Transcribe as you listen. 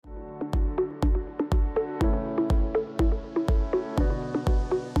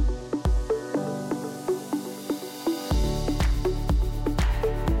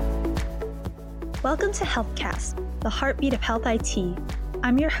Welcome to HealthCast, the heartbeat of health IT.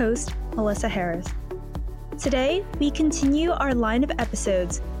 I'm your host, Melissa Harris. Today, we continue our line of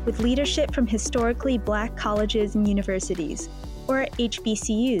episodes with leadership from historically Black colleges and universities, or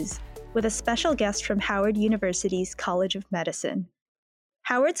HBCUs, with a special guest from Howard University's College of Medicine.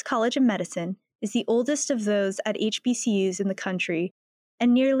 Howard's College of Medicine is the oldest of those at HBCUs in the country,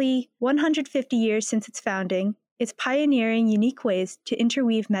 and nearly 150 years since its founding, it's pioneering unique ways to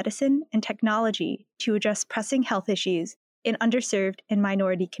interweave medicine and technology to address pressing health issues in underserved and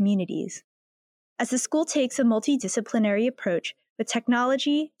minority communities. As the school takes a multidisciplinary approach with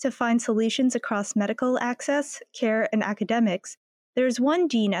technology to find solutions across medical access, care, and academics, there is one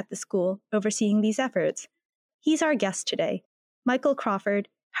dean at the school overseeing these efforts. He's our guest today, Michael Crawford,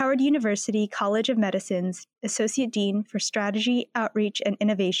 Howard University College of Medicine's Associate Dean for Strategy, Outreach, and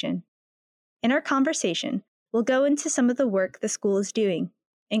Innovation. In our conversation, we'll go into some of the work the school is doing,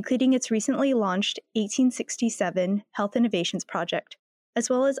 including its recently launched 1867 Health Innovations Project, as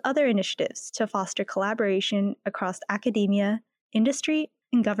well as other initiatives to foster collaboration across academia, industry,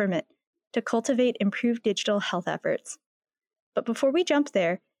 and government to cultivate improved digital health efforts. But before we jump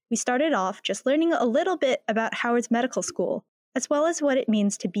there, we started off just learning a little bit about Howard's medical school, as well as what it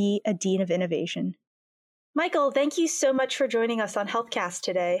means to be a Dean of Innovation. Michael, thank you so much for joining us on HealthCast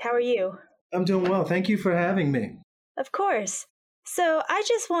today. How are you? I'm doing well. Thank you for having me. Of course. So I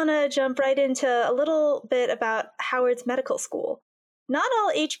just want to jump right into a little bit about Howard's medical school. Not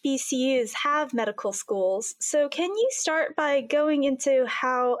all HBCUs have medical schools, so can you start by going into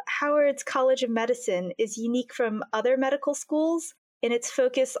how Howard's College of Medicine is unique from other medical schools in its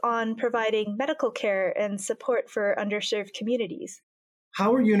focus on providing medical care and support for underserved communities?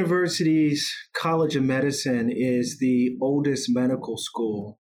 Howard University's College of Medicine is the oldest medical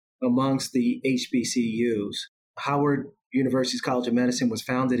school amongst the HBCUs. Howard University's College of Medicine was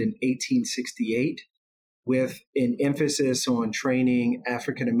founded in 1868 with an emphasis on training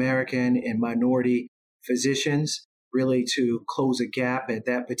African American and minority physicians, really to close a gap at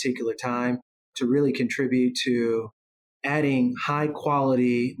that particular time, to really contribute to adding high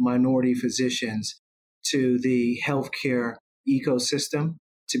quality minority physicians to the healthcare ecosystem,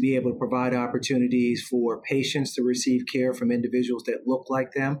 to be able to provide opportunities for patients to receive care from individuals that look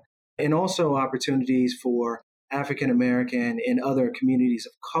like them, and also opportunities for African American and other communities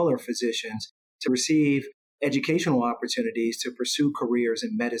of color physicians to receive educational opportunities to pursue careers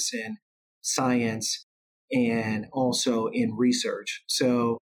in medicine, science, and also in research.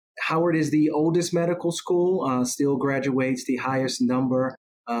 So Howard is the oldest medical school, still graduates the highest number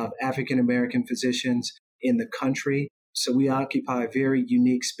of African American physicians in the country. So we occupy a very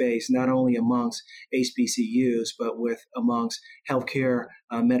unique space, not only amongst HBCUs, but amongst healthcare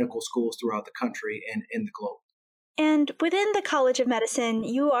medical schools throughout the country and in the globe. And within the College of Medicine,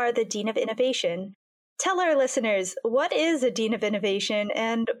 you are the Dean of Innovation. Tell our listeners, what is a Dean of Innovation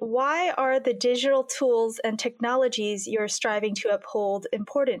and why are the digital tools and technologies you're striving to uphold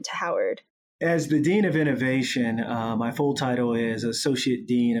important to Howard? As the Dean of Innovation, my full title is Associate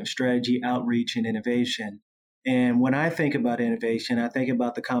Dean of Strategy, Outreach, and Innovation. And when I think about innovation, I think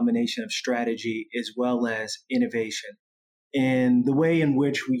about the combination of strategy as well as innovation. And the way in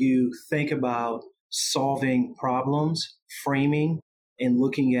which you think about solving problems, framing, and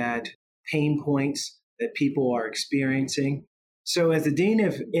looking at pain points that people are experiencing. So as the Dean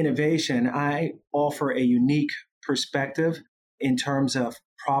of Innovation, I offer a unique perspective in terms of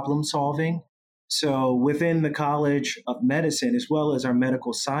problem solving. So within the College of Medicine, as well as our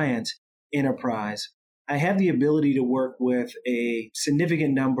medical science enterprise, I have the ability to work with a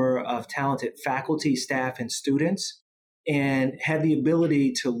significant number of talented faculty, staff, and students, and have the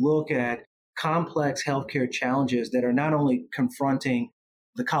ability to look at complex healthcare challenges that are not only confronting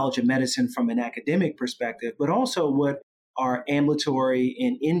the College of Medicine from an academic perspective, but also what our ambulatory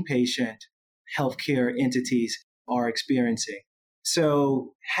and inpatient healthcare entities are experiencing.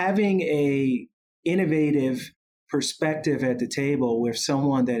 So having a innovative perspective at the table with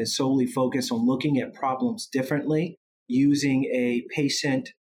someone that is solely focused on looking at problems differently, using a patient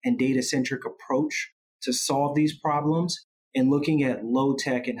and data-centric approach to solve these problems, and looking at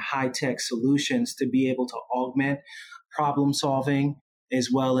low-tech and high-tech solutions to be able to augment problem solving as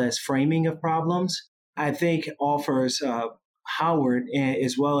well as framing of problems, I think offers Howard,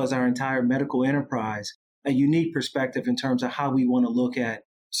 as well as our entire medical enterprise, a unique perspective in terms of how we want to look at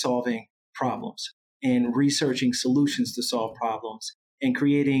solving problems and researching solutions to solve problems and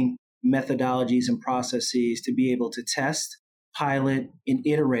creating methodologies and processes to be able to test, pilot, and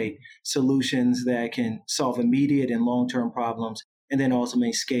iterate solutions that can solve immediate and long-term problems and then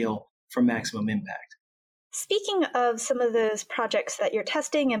ultimately scale for maximum impact. Speaking of some of those projects that you're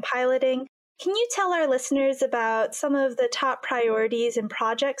testing and piloting, Can you tell our listeners about some of the top priorities and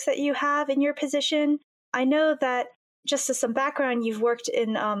projects that you have in your position? I know that, just as some background, you've worked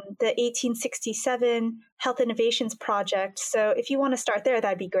in the 1867 Health Innovations Project. So if you want to start there,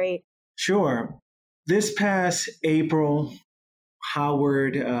 that'd be great. Sure. This past April,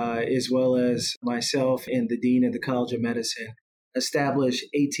 Howard, as well as myself and the Dean of the College of Medicine, established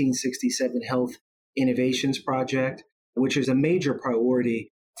 1867 Health Innovations Project, which is a major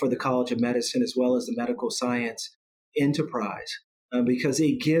priority for the College of Medicine as well as the medical science enterprise, because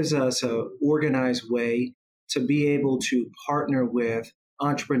it gives us an organized way to be able to partner with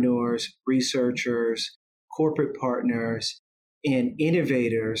entrepreneurs, researchers, corporate partners, and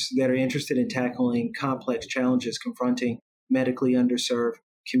innovators that are interested in tackling complex challenges confronting medically underserved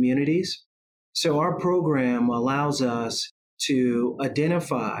communities. So our program allows us to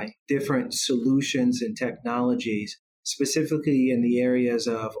identify different solutions and technologies, specifically in the areas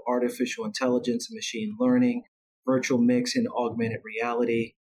of artificial intelligence and machine learning, virtual mixed and augmented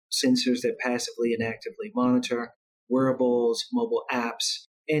reality, sensors that passively and actively monitor, wearables, mobile apps,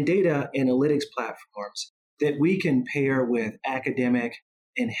 and data analytics platforms that we can pair with academic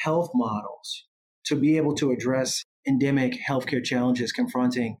and health models to be able to address endemic healthcare challenges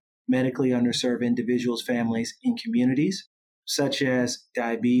confronting medically underserved individuals, families, and communities, such as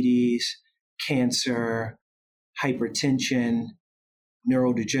diabetes, cancer, hypertension,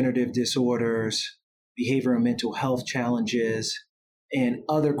 neurodegenerative disorders, behavioral and mental health challenges, and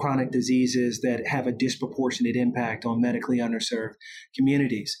other chronic diseases that have a disproportionate impact on medically underserved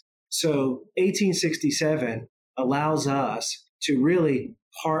communities. So 1867 allows us to really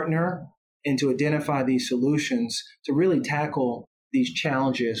partner and to identify these solutions to really tackle these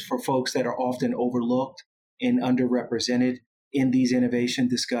challenges for folks that are often overlooked and underrepresented in these innovation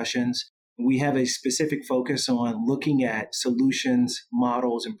discussions. We have a specific focus on looking at solutions,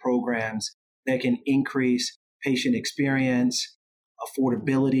 models, and programs that can increase patient experience,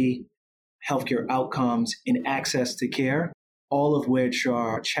 affordability, healthcare outcomes, and access to care, all of which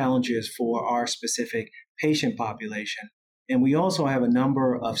are challenges for our specific patient population. And we also have a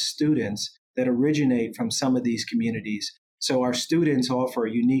number of students that originate from some of these communities. So our students offer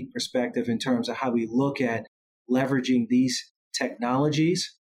a unique perspective in terms of how we look at leveraging these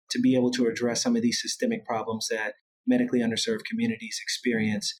technologies to be able to address some of these systemic problems that medically underserved communities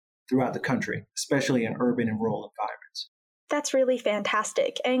experience throughout the country, especially in urban and rural environments. That's really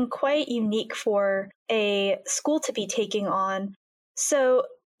fantastic and quite unique for a school to be taking on. So,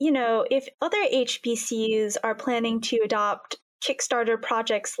 if other HBCUs are planning to adopt Kickstarter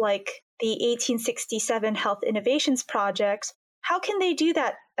projects like the 1867 Health Innovations Project, how can they do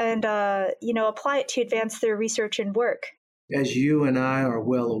that and, apply it to advance their research and work? As you and I are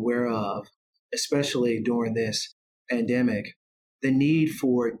well aware of, especially during this pandemic, the need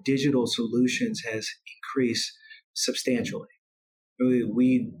for digital solutions has increased substantially.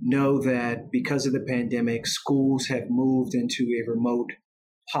 We know that because of the pandemic, schools have moved into a remote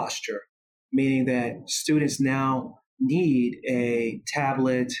posture, meaning that students now need a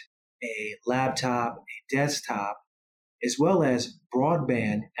tablet, a laptop, a desktop, as well as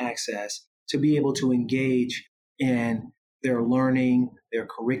broadband access to be able to engage in their learning, their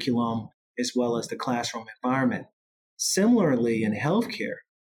curriculum, as well as the classroom environment. Similarly, in healthcare,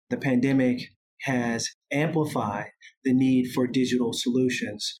 the pandemic has amplified the need for digital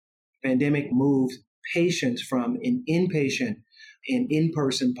solutions. The pandemic moved patients from an inpatient and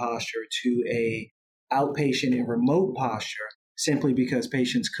in-person posture to a outpatient and remote posture simply because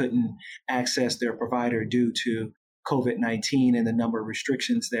patients couldn't access their provider due to COVID-19 and the number of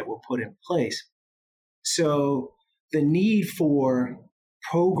restrictions that were put in place. So the need for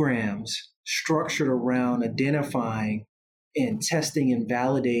programs structured around identifying and testing and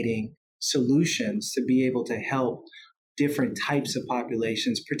validating solutions to be able to help different types of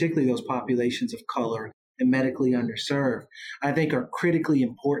populations, particularly those populations of color and medically underserved, I think are critically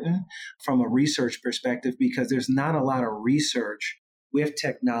important from a research perspective because there's not a lot of research with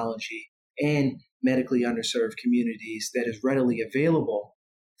technology and medically underserved communities that is readily available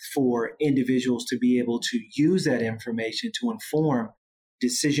for individuals to be able to use that information to inform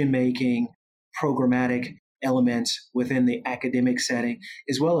decision-making, programmatic elements within the academic setting,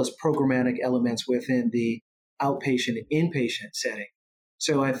 as well as programmatic elements within the outpatient and inpatient setting.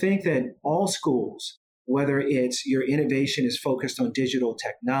 So I think that all schools, whether it's your innovation is focused on digital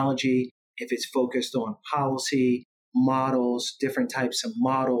technology, if it's focused on policy, models, different types of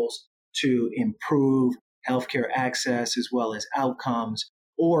models to improve healthcare access as well as outcomes,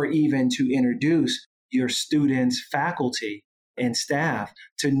 or even to introduce your students, faculty, and staff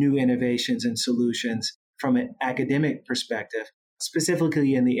to new innovations and solutions from an academic perspective,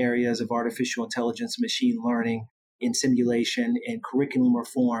 specifically in the areas of artificial intelligence, machine learning, in simulation, and curriculum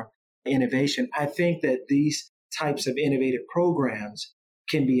reform, innovation. I think that these types of innovative programs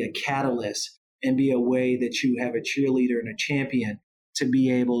can be a catalyst and be a way that you have a cheerleader and a champion to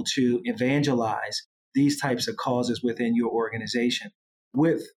be able to evangelize these types of causes within your organization.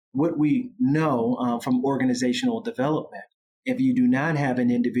 With what we know from organizational development, if you do not have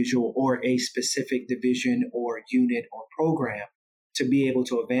an individual or a specific division or unit or program to be able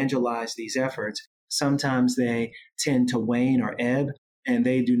to evangelize these efforts, sometimes they tend to wane or ebb, and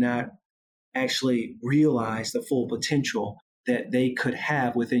they do not actually realize the full potential that they could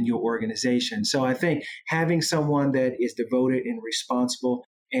have within your organization. So I think having someone that is devoted and responsible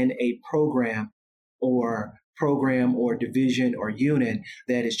in a program or division or unit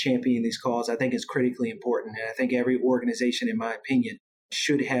that is championing these causes, I think is critically important. And I think every organization, in my opinion,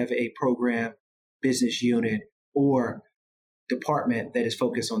 should have a program, business unit, or department that is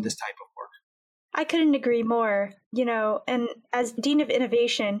focused on this type of work. I couldn't agree more, and as Dean of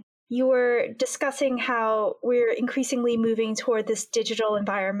Innovation, you were discussing how we're increasingly moving toward this digital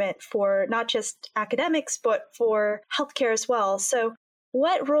environment for not just academics, but for healthcare as well. So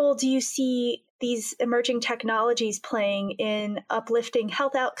what role do you see these emerging technologies playing in uplifting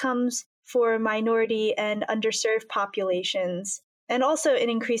health outcomes for minority and underserved populations, and also in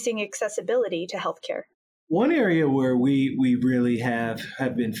increasing accessibility to healthcare? One area where we really have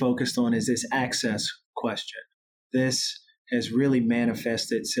been focused on is this access question. This has really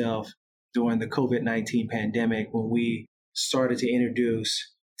manifested itself during the COVID-19 pandemic when we started to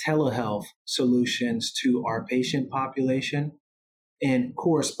introduce telehealth solutions to our patient population. And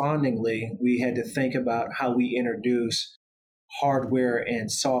correspondingly, we had to think about how we introduce hardware and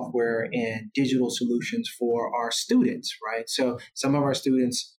software and digital solutions for our students, right? So some of our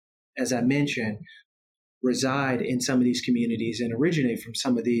students, as I mentioned, reside in some of these communities and originate from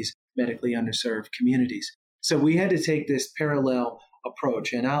some of these medically underserved communities. So we had to take this parallel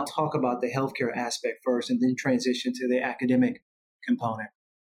approach, and I'll talk about the healthcare aspect first and then transition to the academic component.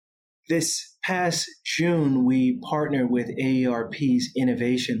 This past June, we partnered with AARP's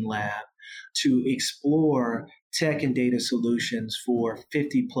Innovation Lab to explore tech and data solutions for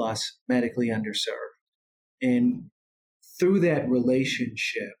 50 plus medically underserved. And through that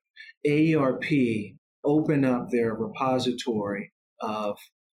relationship, AARP opened up their repository of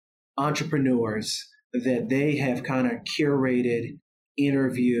entrepreneurs that they have kind of curated,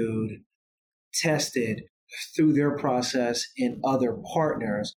 interviewed, tested through their process and other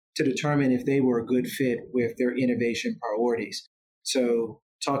partners to determine if they were a good fit with their innovation priorities. So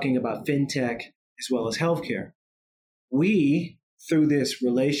talking about fintech as well as healthcare, we, through this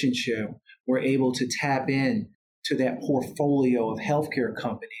relationship, were able to tap in to that portfolio of healthcare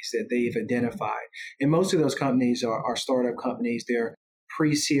companies that they've identified. And most of those companies are startup companies. They're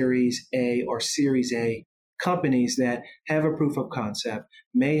pre-Series A or Series A companies that have a proof of concept,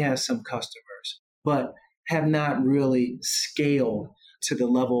 may have some customers, but have not really scaled to the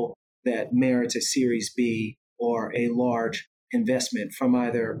level that merits a Series B or a large investment from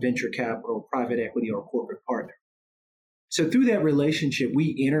either venture capital, private equity, or corporate partner. So through that relationship,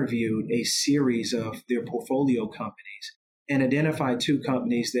 we interviewed a series of their portfolio companies and identified two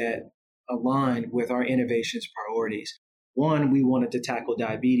companies that aligned with our innovations priorities. One, we wanted to tackle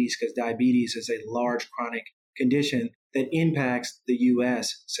diabetes because diabetes is a large chronic condition that impacts the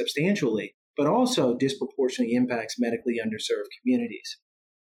U.S. substantially, but also disproportionately impacts medically underserved communities.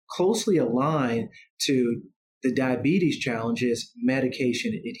 Closely aligned to the diabetes challenge is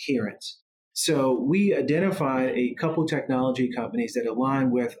medication adherence. So we identified a couple technology companies that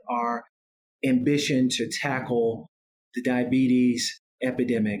align with our ambition to tackle the diabetes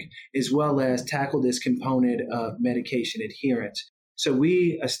epidemic, as well as tackle this component of medication adherence. So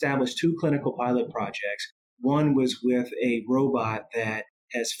we established two clinical pilot projects. One was with a robot that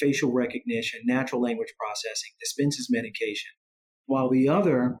has facial recognition, natural language processing, dispenses medication, while the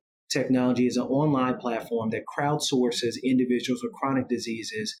other technology is an online platform that crowdsources individuals with chronic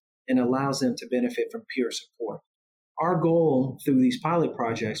diseases and allows them to benefit from peer support. Our goal through these pilot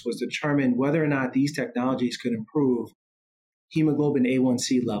projects was to determine whether or not these technologies could improve hemoglobin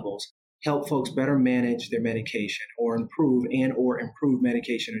A1C levels, help folks better manage their medication, or improve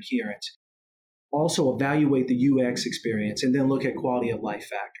medication adherence. Also evaluate the UX experience and then look at quality of life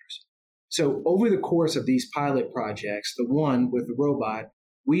factors. So over the course of these pilot projects, the one with the robot,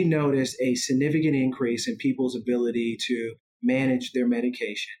 we noticed a significant increase in people's ability to manage their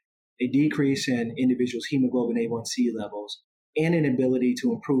medication, a decrease in individuals' hemoglobin A1C levels, and an ability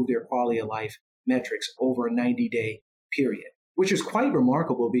to improve their quality of life metrics over a 90-day period. which is quite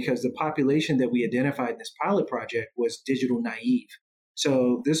remarkable because the population that we identified in this pilot project was digital naive.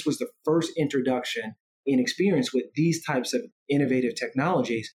 So this was the first introduction in experience with these types of innovative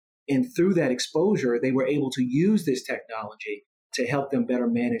technologies. And through that exposure, they were able to use this technology to help them better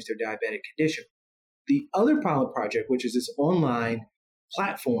manage their diabetic condition. The other pilot project, which is this online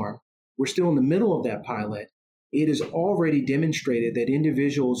platform, we're still in the middle of that pilot. It is already demonstrated that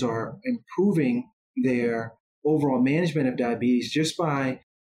individuals are improving their overall management of diabetes just by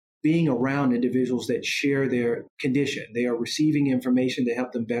being around individuals that share their condition. They are receiving information to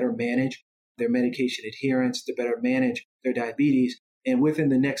help them better manage their medication adherence, to better manage their diabetes. And within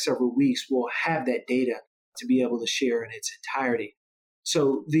the next several weeks, we'll have that data to be able to share in its entirety.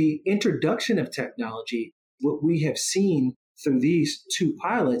 So the introduction of technology, what we have seen through these two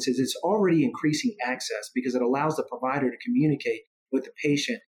pilots is it's already increasing access because it allows the provider to communicate with the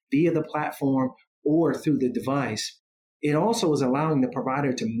patient via the platform or through the device. It also is allowing the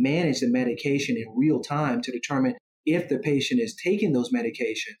provider to manage the medication in real time to determine if the patient is taking those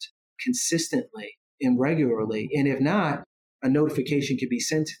medications consistently and regularly. And if not, a notification can be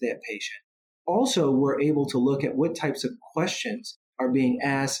sent to that patient. Also, we're able to look at what types of questions are being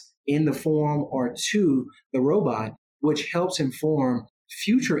asked in the form or to the robot, which helps inform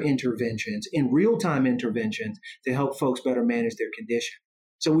future interventions and real-time interventions to help folks better manage their condition.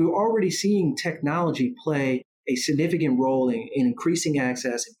 So we're already seeing technology play a significant role in increasing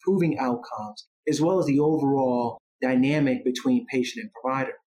access, improving outcomes, as well as the overall dynamic between patient and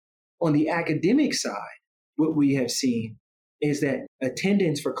provider. On the academic side, what we have seen is that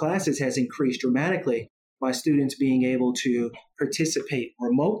attendance for classes has increased dramatically by students being able to participate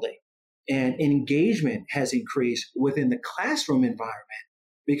remotely. And engagement has increased within the classroom environment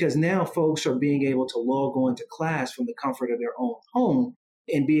because now folks are being able to log on to class from the comfort of their own home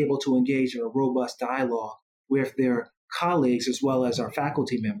and be able to engage in a robust dialogue with their colleagues as well as our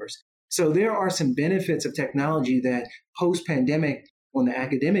faculty members. So there are some benefits of technology that post-pandemic on the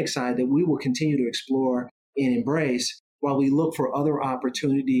academic side that we will continue to explore and embrace while we look for other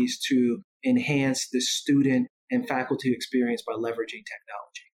opportunities to enhance the student and faculty experience by leveraging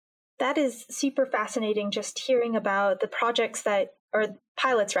technology. That is super fascinating, just hearing about the projects or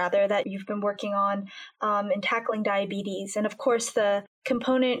pilots rather, that you've been working on in tackling diabetes. And of course, the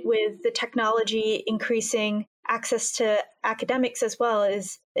component with the technology increasing access to academics as well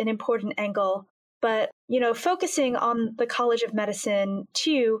is an important angle. But, focusing on the College of Medicine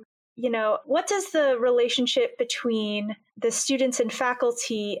too, what does the relationship between the students and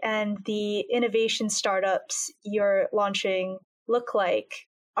faculty and the innovation startups you're launching look like?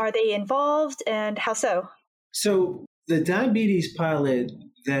 Are they involved, and how so? So the diabetes pilot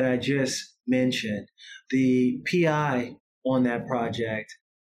that I just mentioned, the PI on that project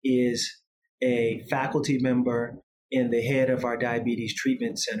is a faculty member and the head of our diabetes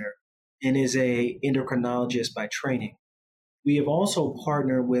treatment center and is an endocrinologist by training. We have also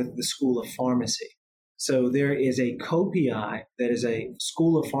partnered with the School of Pharmacy. So there is a co-PI that is a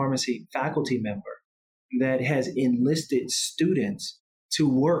School of Pharmacy faculty member that has enlisted students to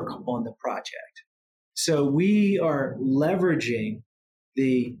work on the project. So we are leveraging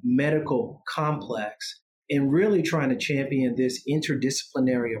the medical complex and really trying to champion this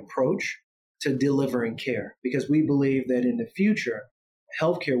interdisciplinary approach to delivering care, because we believe that in the future,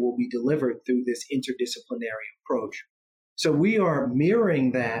 healthcare will be delivered through this interdisciplinary approach. So we are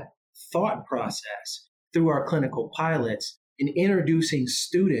mirroring that thought process through our clinical pilots and introducing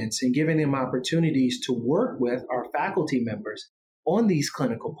students and giving them opportunities to work with our faculty members on these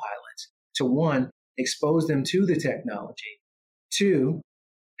clinical pilots to, one, expose them to the technology, two,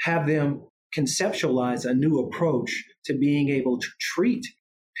 have them conceptualize a new approach to being able to treat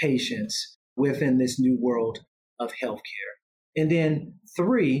patients within this new world of healthcare. And then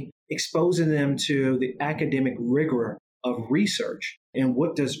three, exposing them to the academic rigor of research and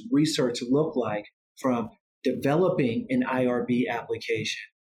what does research look like from developing an IRB application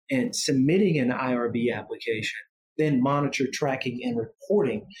and submitting an IRB application, then monitor, tracking, and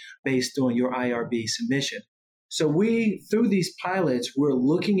reporting based on your IRB submission. So through these pilots, we're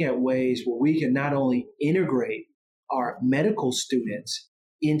looking at ways where we can not only integrate our medical students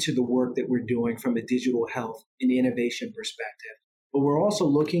into the work that we're doing from a digital health and innovation perspective, but we're also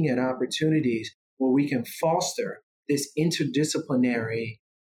looking at opportunities where we can foster this interdisciplinary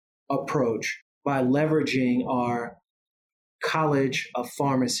approach by leveraging our College of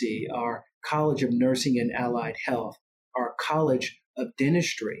Pharmacy, our College of Nursing and Allied Health, our College of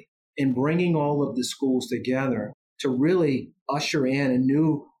Dentistry, and bringing all of the schools together to really usher in a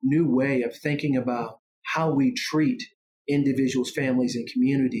new way of thinking about how we treat individuals, families, and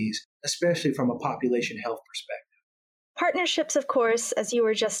communities, especially from a population health perspective. Partnerships, of course, as you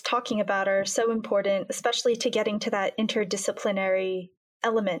were just talking about, are so important, especially to getting to that interdisciplinary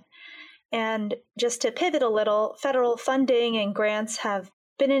element. And just to pivot a little, federal funding and grants have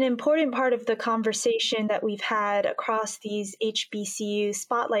been an important part of the conversation that we've had across these HBCU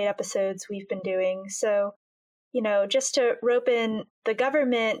spotlight episodes we've been doing. So, just to rope in the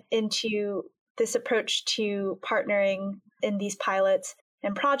government into this approach to partnering in these pilots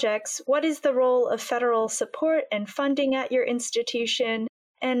and projects, what is the role of federal support and funding at your institution?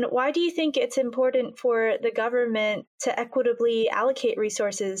 And why do you think it's important for the government to equitably allocate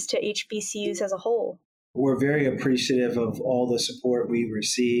resources to HBCUs as a whole? We're very appreciative of all the support we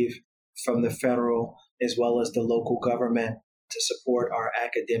receive from the federal as well as the local government to support our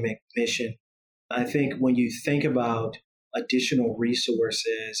academic mission. I think when you think about additional resources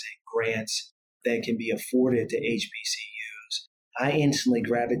and grants that can be afforded to HBCUs, I instantly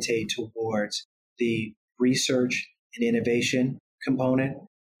gravitate towards the research and innovation component.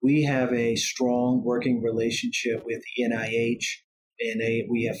 We have a strong working relationship with the NIH, and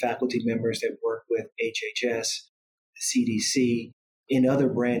we have faculty members that work with HHS, the CDC, and other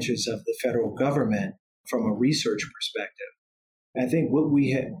branches of the federal government from a research perspective. I think what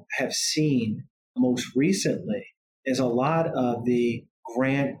we have seen most recently is a lot of the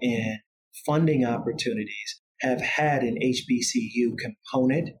grant and funding opportunities have had an HBCU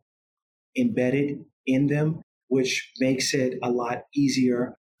component embedded in them, which makes it a lot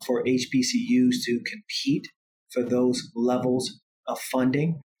easier for HBCUs to compete for those levels of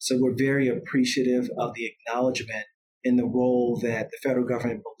funding. So we're very appreciative of the acknowledgement in the role that the federal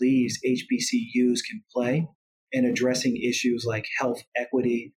government believes HBCUs can play in addressing issues like health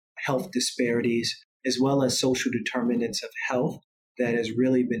equity, health disparities, as well as social determinants of health that has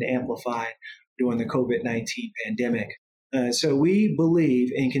really been amplified during the COVID-19 pandemic. So we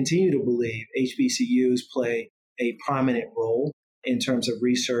believe and continue to believe HBCUs play a prominent role in terms of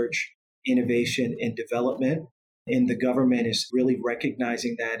research, innovation, and development. And the government is really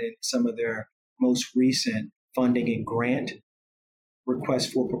recognizing that in some of their most recent funding and grant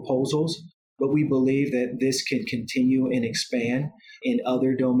requests for proposals. But we believe that this can continue and expand in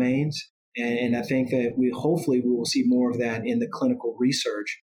other domains. And I think that we will see more of that in the clinical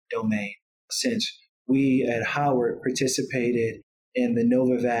research domain, since we at Howard participated in the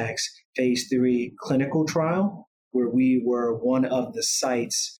Novavax phase 3 clinical trial, where we were one of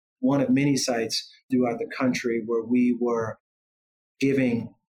many sites throughout the country where we were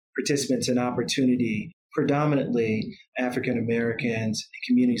giving participants an opportunity, predominantly African Americans and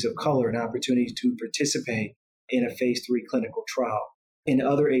communities of color, an opportunity to participate in a phase 3 clinical trial. And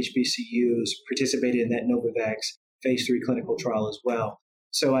other HBCUs participated in that Novavax phase 3 clinical trial as well.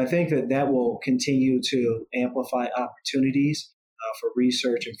 So I think that will continue to amplify opportunities for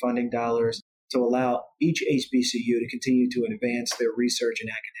research and funding dollars to allow each HBCU to continue to advance their research and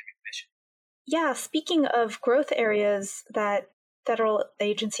academic mission. Yeah, speaking of growth areas that federal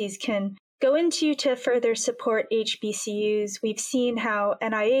agencies can go into to further support HBCUs, we've seen how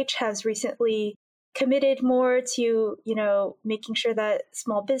NIH has recently committed more to, making sure that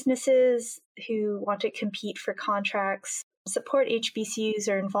small businesses who want to compete for contracts support HBCUs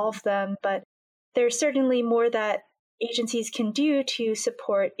or involve them. But there's certainly more that agencies can do to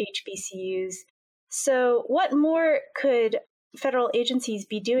support HBCUs. So what more could federal agencies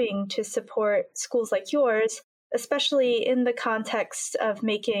be doing to support schools like yours, especially in the context of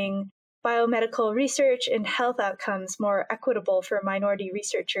making biomedical research and health outcomes more equitable for minority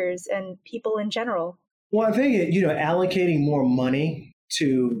researchers and people in general? Well, I think, allocating more money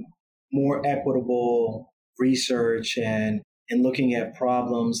to more equitable research and looking at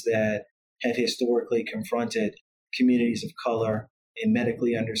problems that have historically confronted communities of color and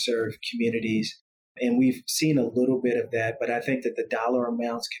medically underserved communities. And we've seen a little bit of that, but I think that the dollar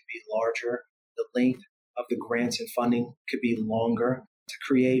amounts could be larger. The length of the grants and funding could be longer to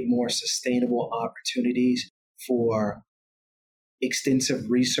create more sustainable opportunities for extensive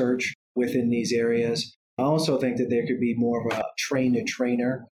research within these areas. I also think that there could be more of a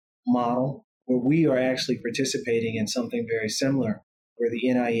train-the-trainer model where we are actually participating in something very similar, where the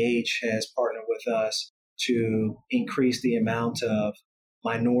NIH has partnered with us to increase the amount of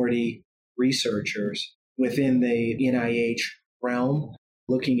minority researchers within the NIH realm,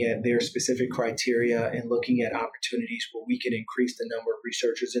 looking at their specific criteria and looking at opportunities where we can increase the number of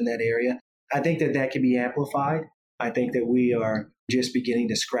researchers in that area. I think that can be amplified. I think that we are just beginning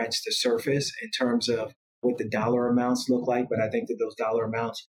to scratch the surface in terms of what the dollar amounts look like, but I think that those dollar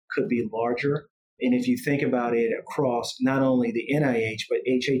amounts could be larger. And if you think about it across not only the NIH, but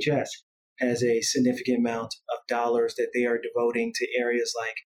HHS has a significant amount of dollars that they are devoting to areas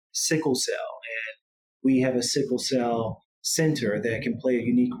like sickle cell and we have a sickle cell center that can play a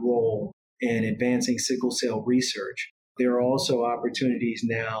unique role in advancing sickle cell research. There are also opportunities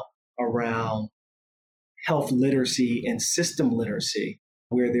now around health literacy and system literacy,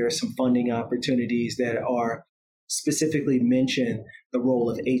 where there are some funding opportunities that are specifically mention the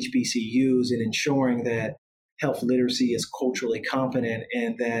role of HBCUs in ensuring that health literacy is culturally competent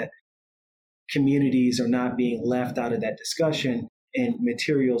and that communities are not being left out of that discussion and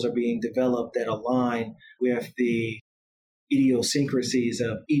materials are being developed that align with the idiosyncrasies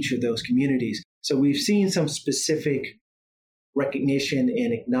of each of those communities. So we've seen some specific recognition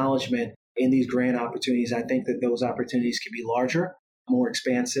and acknowledgement in these grant opportunities. I think that those opportunities can be larger, more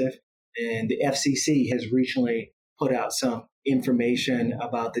expansive. And the FCC has recently put out some information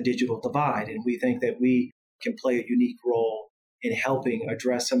about the digital divide. And we think that we can play a unique role in helping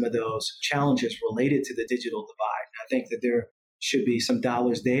address some of those challenges related to the digital divide. I think that there should be some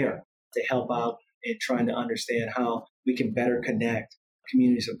dollars there to help out in trying to understand how we can better connect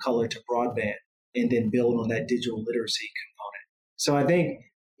communities of color to broadband and then build on that digital literacy component. So I think,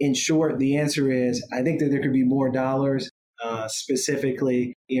 in short, the answer is I think that there could be more dollars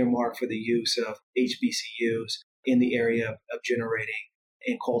specifically earmarked for the use of HBCUs in the area of generating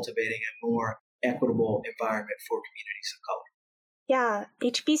and cultivating a more equitable environment for communities of color. Yeah,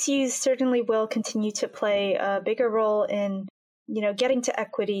 HBCUs certainly will continue to play a bigger role in, getting to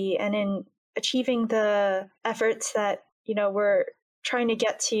equity and in achieving the efforts that, we're trying to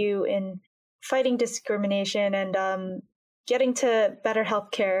get to in fighting discrimination and getting to better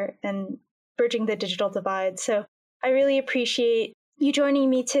healthcare and bridging the digital divide. So I really appreciate you joining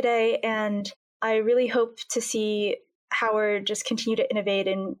me today, and I really hope to see Howard just continue to innovate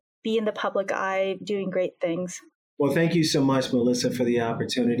and be in the public eye doing great things. Well, thank you so much, Melissa, for the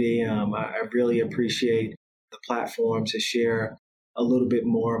opportunity. I really appreciate the platform to share a little bit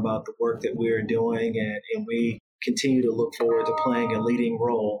more about the work that we're doing, and we continue to look forward to playing a leading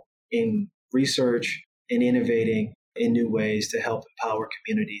role in research and innovating in new ways to help empower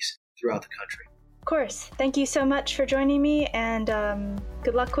communities throughout the country. Of course. Thank you so much for joining me, and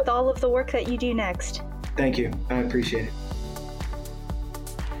good luck with all of the work that you do next. Thank you. I appreciate it.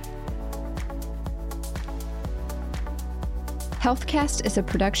 HealthCast is a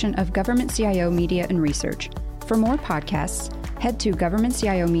production of Government CIO Media and Research. For more podcasts, head to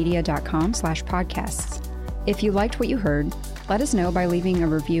governmentcio.media.com/podcasts. If you liked what you heard, let us know by leaving a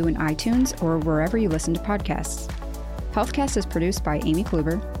review in iTunes or wherever you listen to podcasts. HealthCast is produced by Amy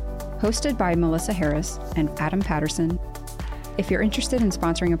Kluber, hosted by Melissa Harris and Adam Patterson. If you're interested in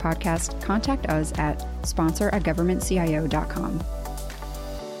sponsoring a podcast, contact us at sponsor@governmentcio.com.